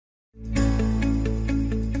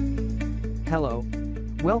Hello.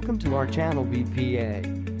 Welcome to our channel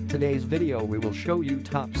BPA. Today's video we will show you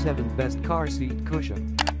top 7 best car seat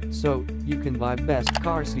cushion. So, you can buy best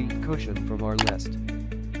car seat cushion from our list.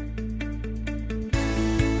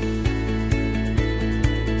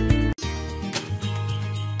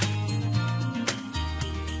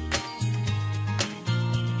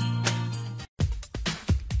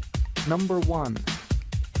 Number 1.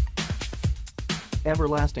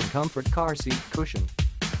 Everlasting Comfort Car Seat Cushion.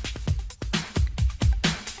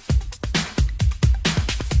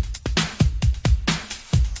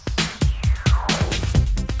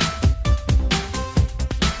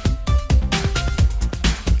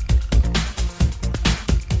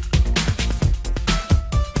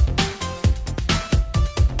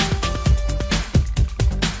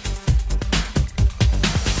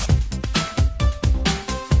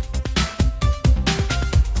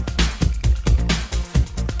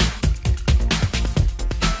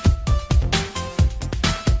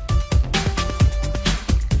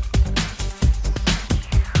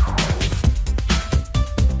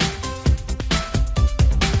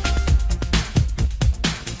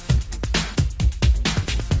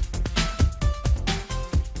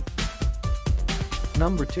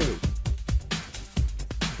 Number 2.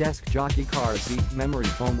 Desk Jockey Car Seat Memory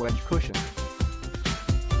Foam Wedge Cushion.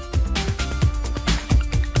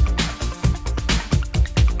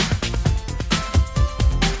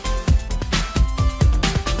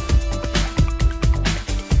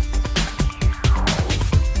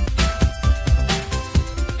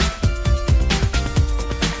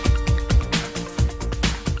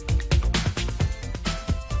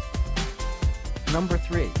 Number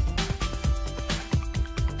 3.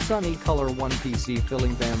 Sunny Color 1PC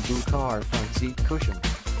Filling Bamboo Car Front Seat Cushion.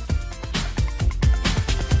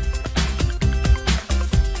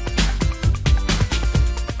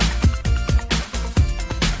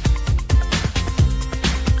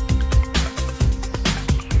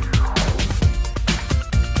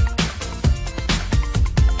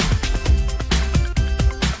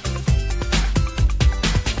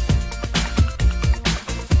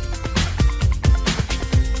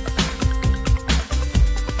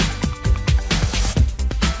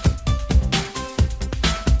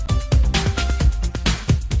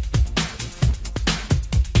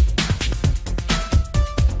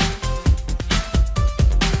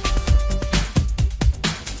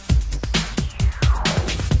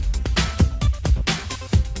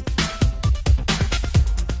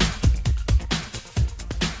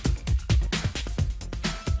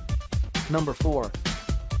 Number 4.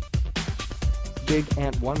 Big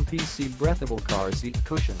Ant 1PC Breathable Car Seat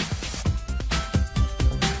Cushion.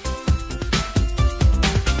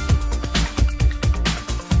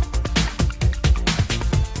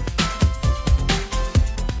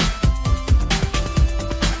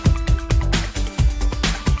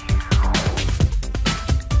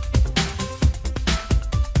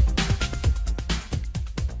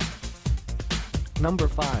 Number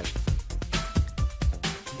 5.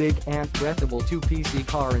 Big Ant Breathable 2PC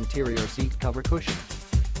Car Interior Seat Cover Cushion.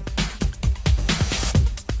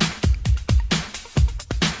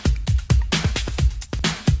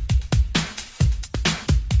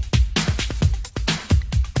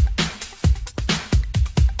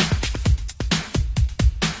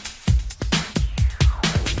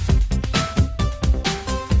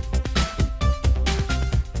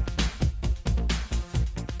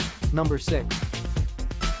 Number 6.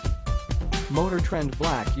 Motor Trend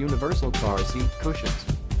Black Universal Car Seat Cushions.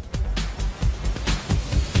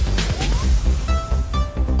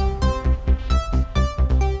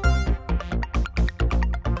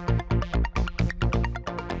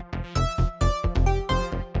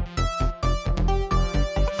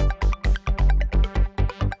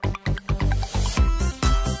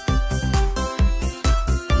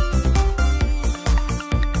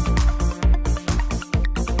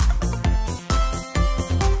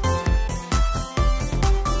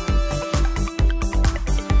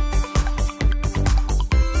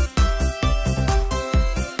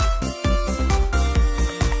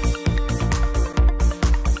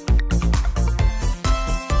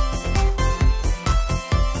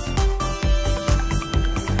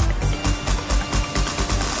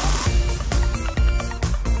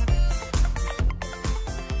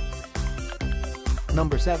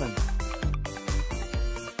 Number 7.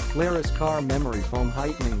 Polaris Car Memory Foam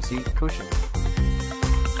Heightening Seat Cushion.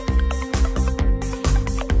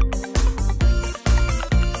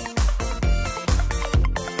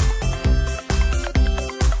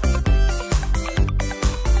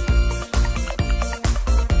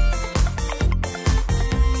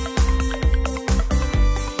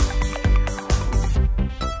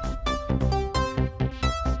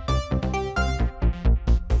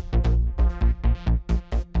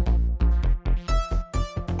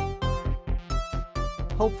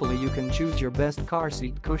 Hopefully you can choose your best car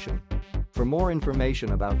seat cushion. For more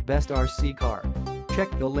information about best RC car,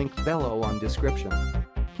 check the link below on description.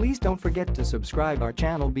 Please don't forget to subscribe our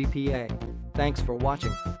channel BPA. Thanks for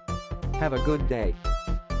watching. Have a good day.